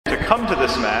come to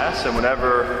this Mass, and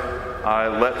whenever I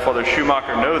let Father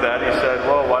Schumacher know that, he said,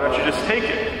 well, why don't you just take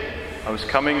it? I was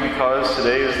coming because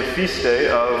today is the feast day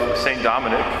of St.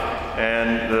 Dominic,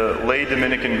 and the lay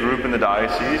Dominican group in the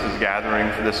diocese is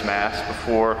gathering for this Mass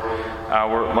before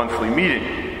our monthly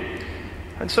meeting.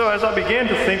 And so as I began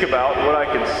to think about what I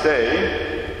could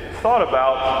say, I thought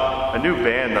about a new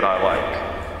band that I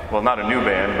like. Well, not a new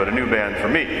band, but a new band for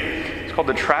me. It's called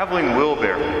the Traveling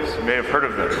Wheelbarrows. You may have heard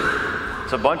of them.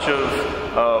 It's a bunch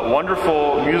of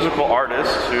wonderful musical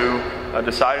artists who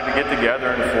decided to get together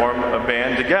and form a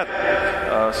band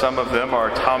together. Some of them are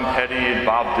Tom Petty,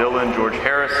 Bob Dylan, George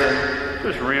Harrison.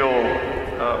 Just real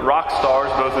rock stars,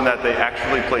 both in that they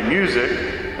actually play music,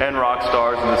 and rock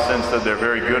stars in the sense that they're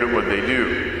very good at what they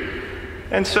do.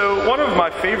 And so one of my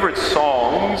favorite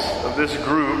songs of this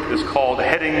group is called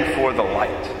Heading for the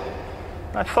Light.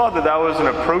 I thought that was an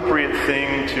appropriate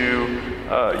thing to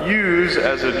use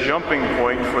as a jumping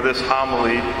point for this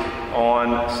homily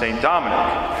on St.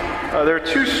 Dominic. There are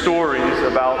two stories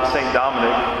about St.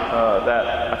 Dominic that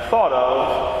I thought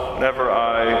of whenever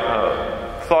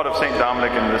I thought of St.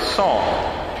 Dominic in this song.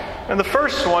 And the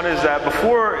first one is that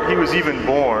before he was even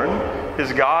born,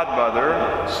 his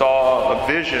godmother saw a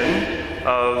vision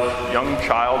of young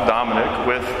child Dominic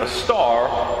with a star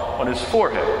on his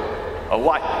forehead, a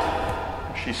light.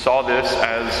 She saw this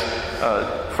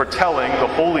as foretelling the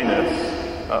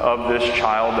holiness of this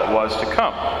child that was to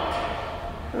come.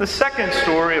 The second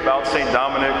story about St.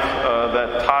 Dominic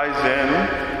that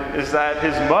ties in is that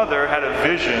his mother had a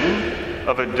vision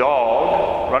of a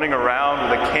dog running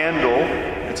around with a candle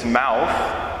in its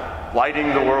mouth, lighting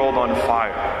the world on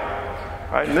fire.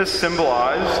 Right? And this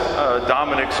symbolized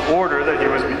Dominic's order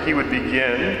that he would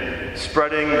begin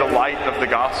spreading the light of the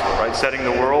gospel, right? Setting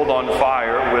the world on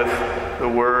fire with the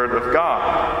Word of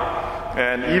God.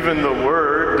 And even the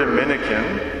word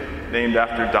Dominican, named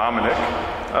after Dominic,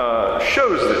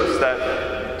 shows this,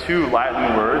 that two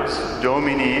Latin words,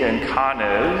 Domini and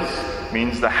Canes,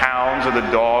 means the hounds or the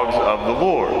dogs of the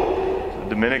Lord. So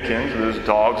Dominicans are those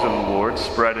dogs of the Lord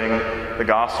spreading the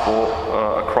gospel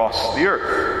across the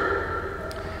earth.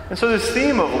 And so this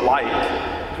theme of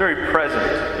light is very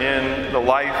present in the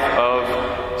life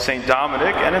of St.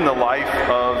 Dominic and in the life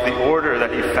of the order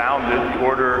that he founded, the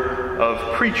order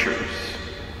of preachers.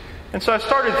 And so I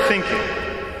started thinking,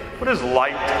 what does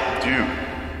light do?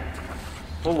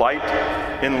 Well,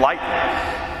 light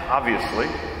enlightens, obviously,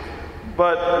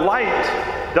 but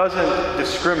light doesn't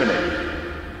discriminate.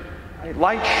 Right?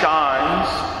 Light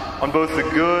shines on both the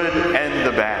good and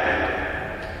the bad.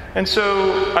 And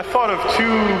so I thought of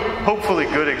two hopefully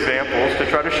good examples to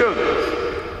try to show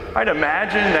this. Right?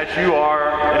 Imagine that you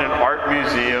are in an art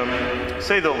museum,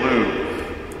 say the Louvre.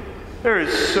 There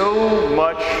is so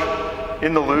much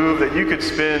in the Louvre that you could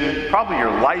spend probably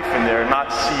your life in there and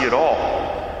not see it all.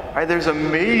 Right? There's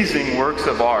amazing works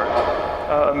of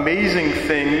art, amazing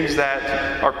things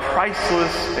that are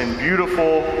priceless and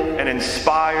beautiful and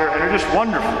inspire and are just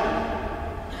wonderful.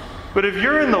 But if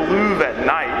you're in the Louvre at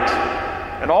night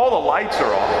and all the lights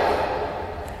are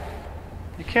off,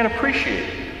 you can't appreciate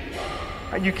it.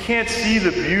 Right? You can't see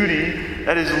the beauty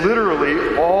that is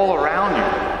literally all around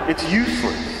you. It's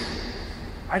useless.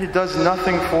 Right? It does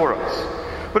nothing for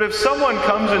us. But if someone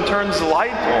comes and turns the light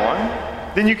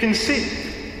on, then you can see.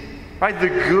 Right? The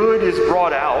good is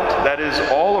brought out that is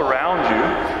all around you,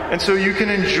 and so you can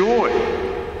enjoy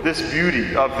this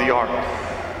beauty of the art.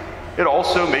 It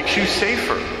also makes you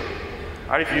safer.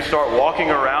 Right? If you start walking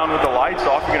around with the lights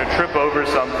off, you're going to trip over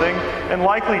something and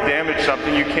likely damage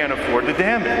something you can't afford to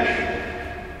damage.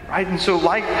 Right? And so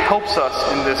light helps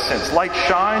us in this sense. Light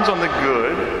shines on the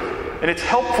good, and it's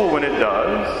helpful when it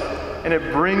does, and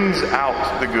it brings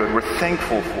out the good. We're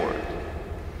thankful for it.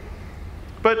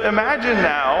 But imagine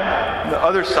now, the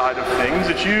other side of things,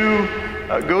 that you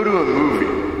go to a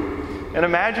movie. And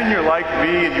imagine you're like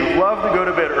me and you love to go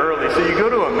to bed early, so you go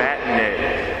to a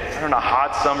matinee. On a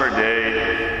hot summer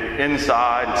day,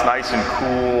 inside, it's nice and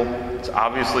cool. It's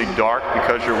obviously dark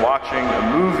because you're watching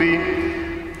a movie.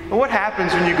 But what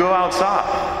happens when you go outside?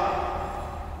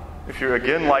 If you're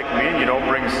again like me and you don't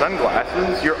bring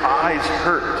sunglasses, your eyes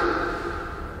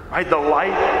hurt. Right? The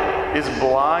light is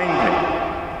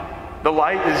blinding. The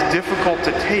light is difficult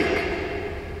to take.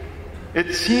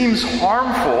 It seems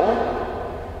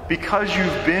harmful because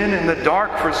you've been in the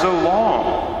dark for so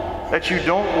long that you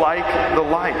don't like the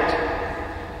light.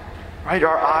 Right?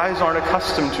 Our eyes aren't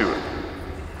accustomed to it.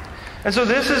 And so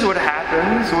this is what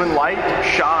happens when light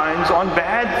shines on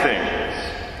bad things.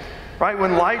 Right?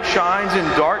 When light shines in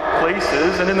dark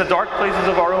places and in the dark places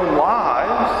of our own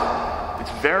lives,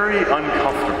 it's very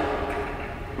uncomfortable.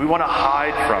 We want to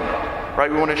hide from it.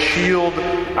 right? We want to shield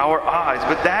our eyes,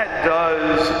 but that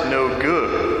does no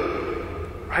good,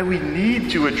 right? We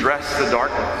need to address the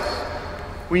darkness.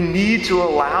 We need to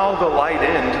allow the light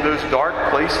into those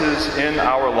dark places in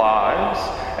our lives,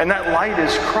 and that light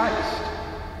is Christ.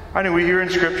 Right? And we hear in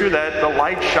Scripture that the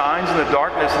light shines in the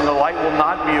darkness and the light will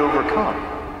not be overcome.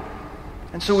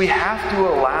 And so we have to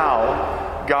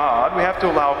allow God, we have to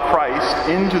allow Christ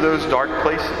into those dark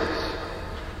places.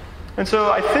 And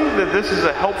so I think that this is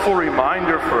a helpful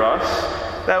reminder for us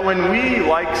that when we,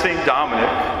 like St. Dominic,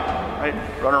 right,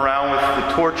 run around with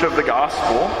the torch of the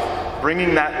gospel,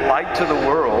 bringing that light to the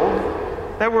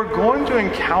world, that we're going to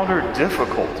encounter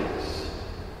difficulties.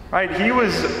 Right?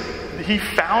 He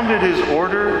founded his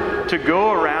order to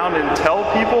go around and tell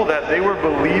people that they were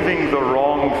believing the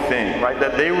wrong thing, right?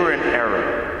 That they were in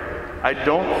error. I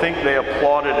don't think they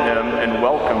applauded him and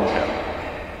welcomed him.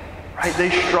 Right?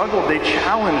 They struggled, they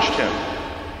challenged him.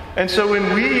 And so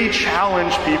when we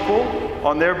challenge people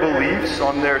on their beliefs,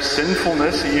 on their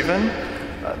sinfulness even,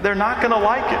 they're not going to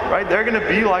like it, right? They're going to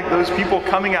be like those people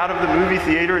coming out of the movie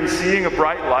theater and seeing a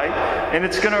bright light, and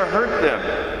it's going to hurt them.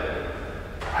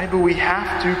 Right? But we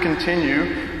have to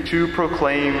continue to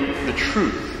proclaim the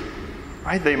truth.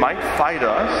 Right? They might fight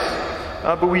us,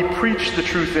 but we preach the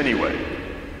truth anyway.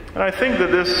 And I think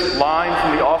that this line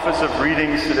from the Office of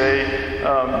Readings today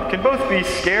can both be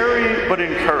scary but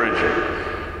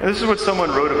encouraging. And this is what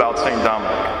someone wrote about St.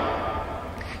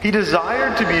 Dominic. He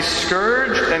desired to be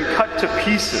scourged and cut to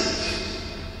pieces,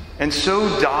 and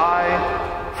so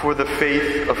die for the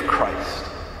faith of Christ.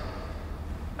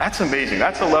 That's amazing.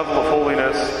 That's a level of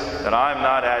holiness that I'm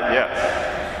not at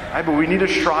yet. Right? But we need to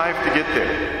strive to get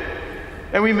there.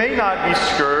 And we may not be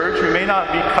scourged, we may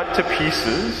not be cut to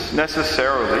pieces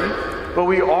necessarily, but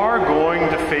we are going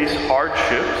to face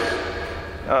hardships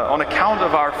on account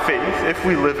of our faith if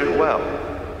we live it well.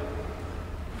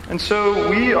 And so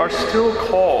we are still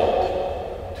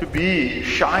called to be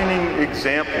shining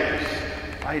examples,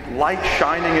 right? Light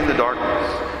shining in the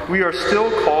darkness. We are still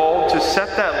called to set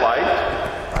that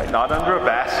light, right, not under a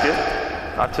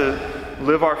basket, not to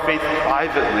live our faith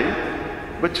privately,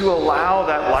 but to allow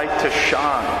that light to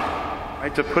shine,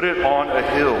 right, to put it on a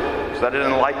hill so that it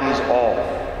enlightens all.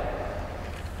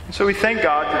 And so we thank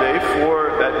God today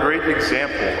for that great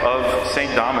example of St.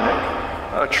 Dominic,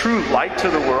 a true light to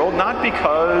the world, not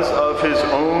because of his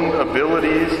own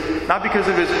abilities, not because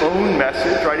of his own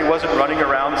message, right? He wasn't running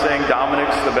around saying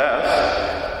Dominic's the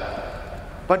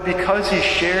best, but because he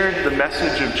shared the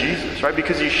message of Jesus, right?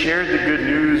 Because he shared the good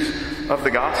news of the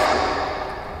gospel.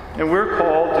 And we're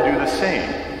called to do the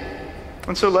same.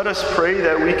 And so let us pray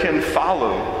that we can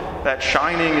follow that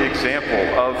shining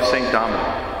example of St.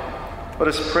 Dominic. Let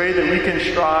us pray that we can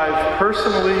strive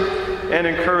personally and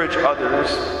encourage others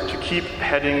to keep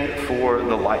heading for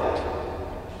the light.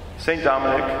 St.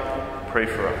 Dominic, pray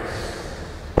for us.